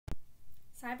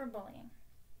cyberbullying.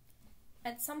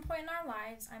 At some point in our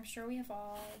lives, I'm sure we have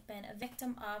all been a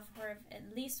victim of or have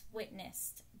at least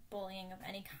witnessed bullying of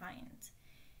any kind.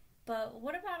 But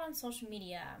what about on social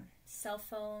media, cell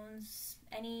phones,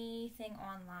 anything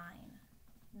online?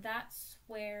 That's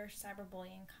where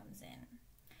cyberbullying comes in.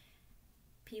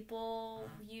 People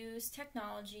use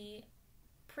technology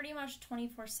pretty much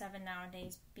 24/7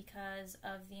 nowadays because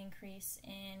of the increase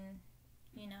in,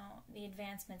 the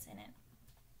advancements in it.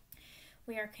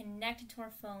 We are connected to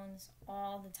our phones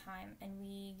all the time, and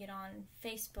we get on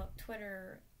Facebook,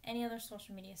 Twitter, any other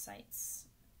social media sites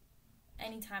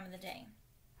any time of the day.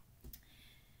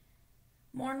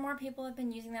 More and more people have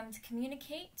been using them to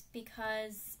communicate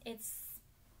because it's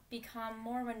become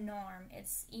more of a norm.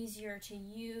 It's easier to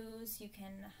use. You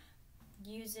can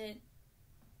use it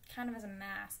kind of as a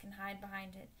mask and hide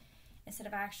behind it instead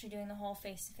of actually doing the whole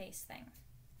face-to-face thing.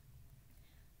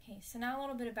 Okay, so now a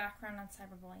little bit of background on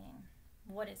cyberbullying.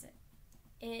 What is it?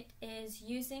 It is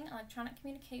using electronic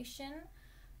communication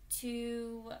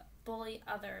to bully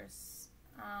others,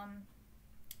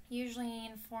 usually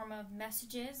in form of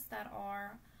messages that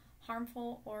are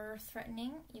harmful or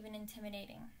threatening, even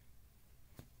intimidating.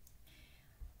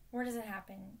 Where does it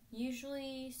happen?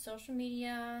 Usually social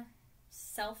media,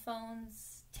 cell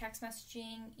phones, text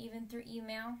messaging, even through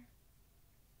email.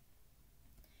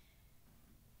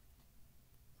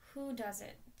 Who does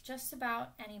it? Just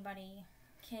about anybody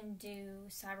can do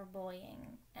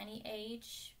cyberbullying. Any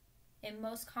age. It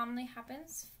most commonly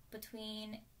happens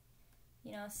between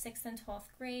 6th and 12th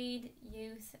grade,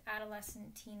 youth,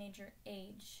 adolescent, teenager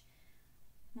age.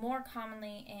 More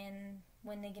commonly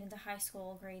when they get into high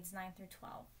school, grades 9 through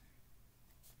 12.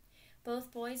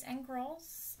 Both boys and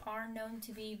girls are known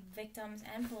to be victims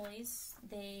and bullies.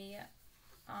 They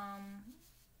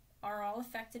are all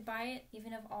affected by it,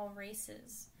 even of all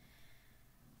races.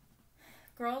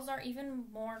 Girls are even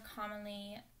more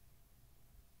commonly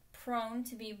prone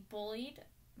to be bullied,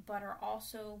 but are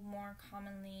also more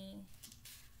commonly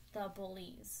the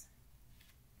bullies.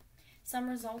 Some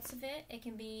results of it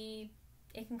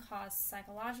can cause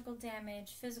psychological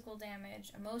damage, physical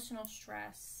damage, emotional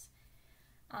stress,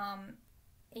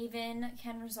 even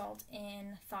can result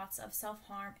in thoughts of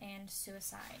self-harm and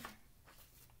suicide.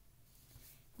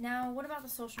 Now, what about the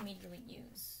social media we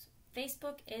use?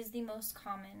 Facebook is the most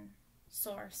common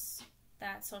source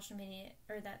that social media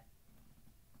or that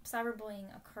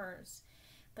cyberbullying occurs,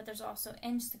 but there's also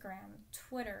Instagram,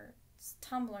 Twitter,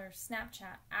 Tumblr,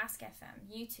 Snapchat, Ask.fm,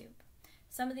 YouTube.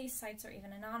 Some of these sites are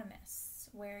even anonymous,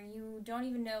 where you don't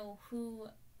even know who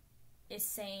is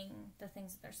saying the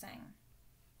things that they're saying.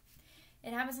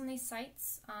 It happens on these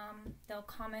sites. They'll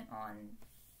comment on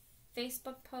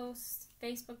Facebook posts,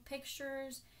 Facebook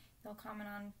pictures. They'll comment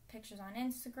on pictures on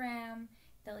Instagram.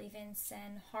 They'll even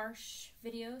send harsh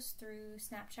videos through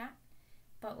Snapchat.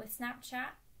 But with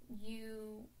Snapchat,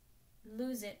 you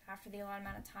lose it after the allotted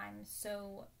amount of time,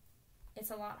 so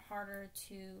it's a lot harder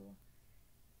to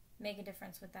make a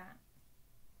difference with that.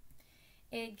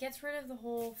 It gets rid of the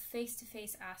whole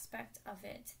face-to-face aspect of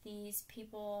it. These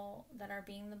people that are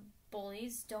being the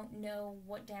bullies don't know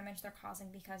what damage they're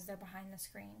causing because they're behind the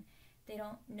screen. They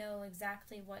don't know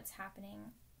exactly what's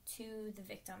happening to the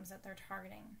victims that they're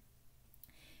targeting.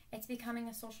 It's becoming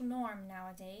a social norm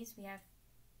nowadays. We have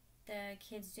the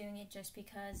kids doing it just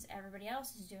because everybody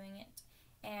else is doing it,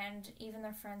 and even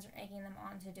their friends are egging them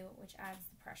on to do it, which adds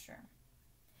the pressure.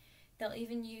 They'll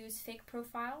even use fake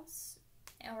profiles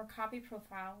or copy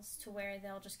profiles to where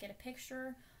they'll just get a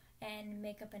picture and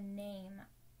make up a name,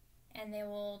 and they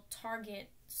will target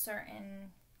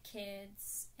certain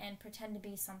kids and pretend to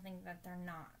be something that they're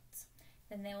not.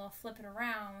 Then they will flip it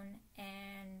around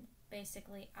and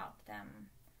basically out them.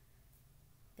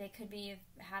 They could have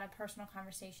had a personal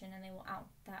conversation, and they will out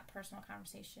that personal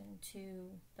conversation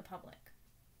to the public.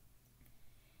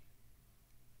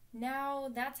 Now,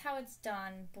 that's how it's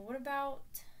done, but what about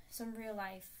some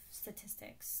real-life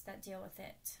statistics that deal with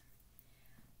it?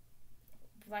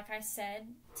 Like I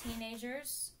said,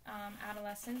 teenagers,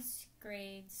 adolescents,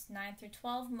 grades 9 through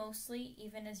 12 mostly,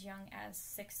 even as young as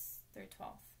 6 through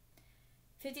 12.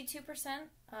 52%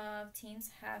 of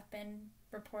teens have been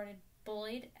reported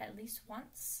bullied at least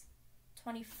once.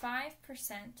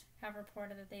 25% have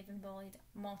reported that they've been bullied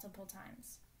multiple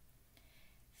times.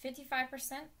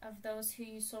 55% of those who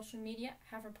use social media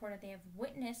have reported they have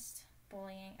witnessed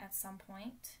bullying at some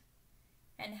point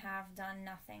and have done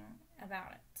nothing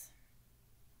about it.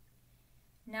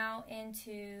 Now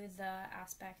into the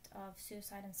aspect of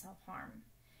suicide and self-harm.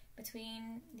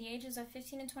 Between the ages of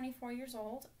 15 and 24 years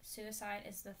old, suicide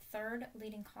is the third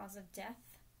leading cause of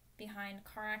death behind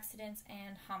car accidents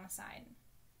and homicide.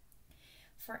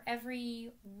 For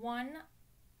every one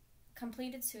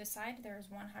completed suicide, there is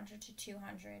 100 to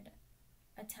 200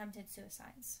 attempted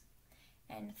suicides.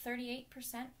 And 38%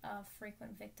 of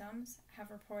frequent victims have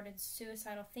reported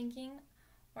suicidal thinking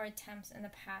or attempts in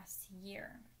the past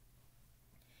year.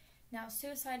 Now,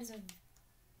 suicide is a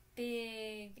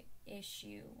big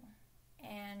issue,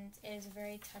 and it is a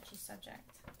very touchy subject.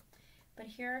 But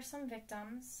here are some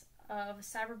victims of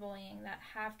cyberbullying that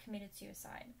have committed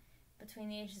suicide between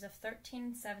the ages of 13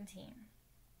 and 17.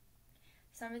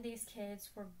 Some of these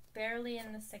kids were barely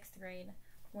in the 6th grade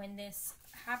when this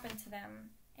happened to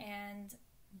them, and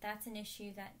that's an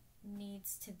issue that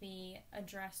needs to be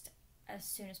addressed as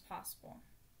soon as possible.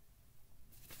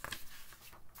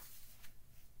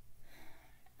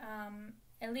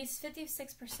 At least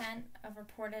 56% of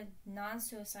reported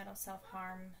non-suicidal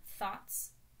self-harm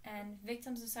thoughts, and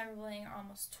victims of cyberbullying are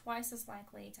almost twice as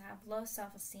likely to have low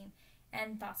self-esteem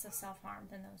and thoughts of self-harm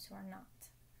than those who are not.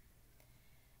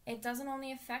 It doesn't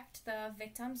only affect the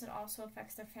victims, it also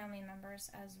affects their family members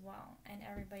as well, and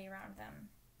everybody around them.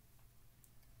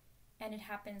 And it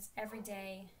happens every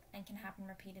day and can happen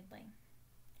repeatedly.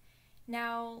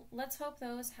 Now, let's hope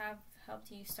those have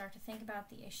helped you start to think about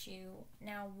the issue.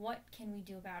 Now, what can we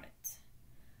do about it?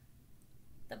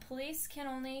 The police can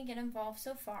only get involved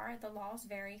so far. The laws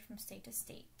vary from state to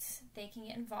state. They can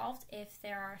get involved if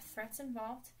there are threats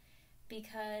involved,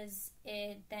 because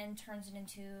it then turns it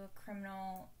into a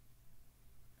criminal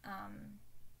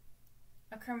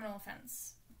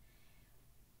offense.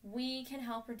 We can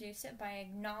help reduce it by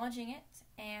acknowledging it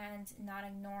and not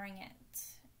ignoring it,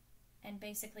 and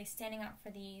basically standing up for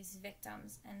these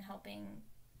victims and helping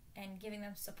and giving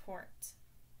them support.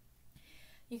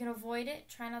 You can avoid it,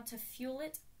 try not to fuel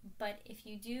it, but if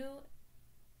you do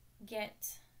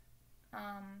get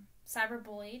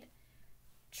cyberbullied,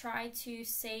 try to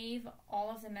save all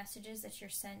of the messages that you're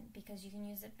sent, because you can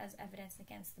use it as evidence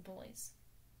against the bullies.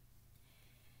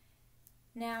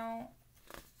 Now,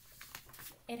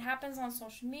 it happens on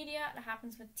social media, it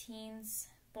happens with teens,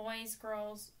 boys,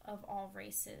 girls of all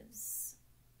races.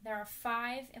 There are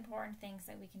 5 important things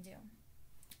that we can do.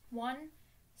 1,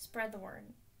 spread the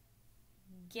word.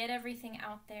 Get everything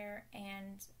out there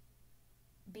and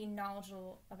be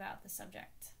knowledgeable about the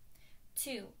subject.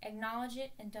 2, acknowledge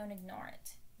it and don't ignore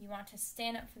it. You want to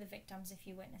stand up for the victims if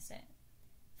you witness it.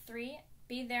 3,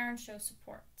 be there and show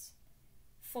support.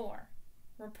 4,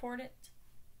 report it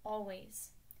always.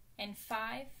 And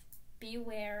 5, be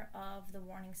aware of the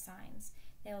warning signs.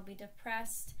 They will be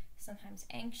depressed, sometimes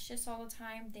anxious all the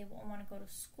time. They won't want to go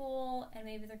to school, and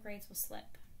maybe their grades will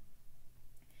slip.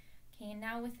 Okay, and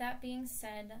now with that being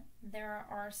said, there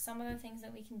are some of the things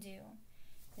that we can do.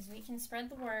 Is we can spread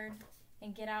the word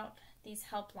and get out these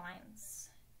helplines.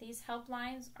 These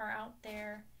helplines are out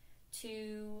there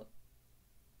to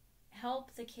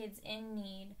help the kids in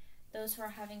need, those who are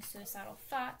having suicidal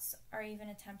thoughts or even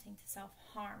attempting to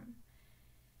self-harm.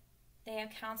 They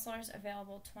have counselors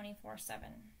available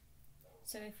 24/7.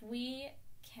 So if we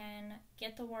can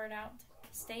get the word out,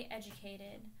 stay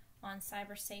educated on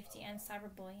cyber safety and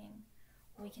cyberbullying,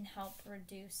 we can help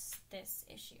reduce this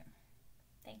issue.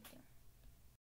 Thank you.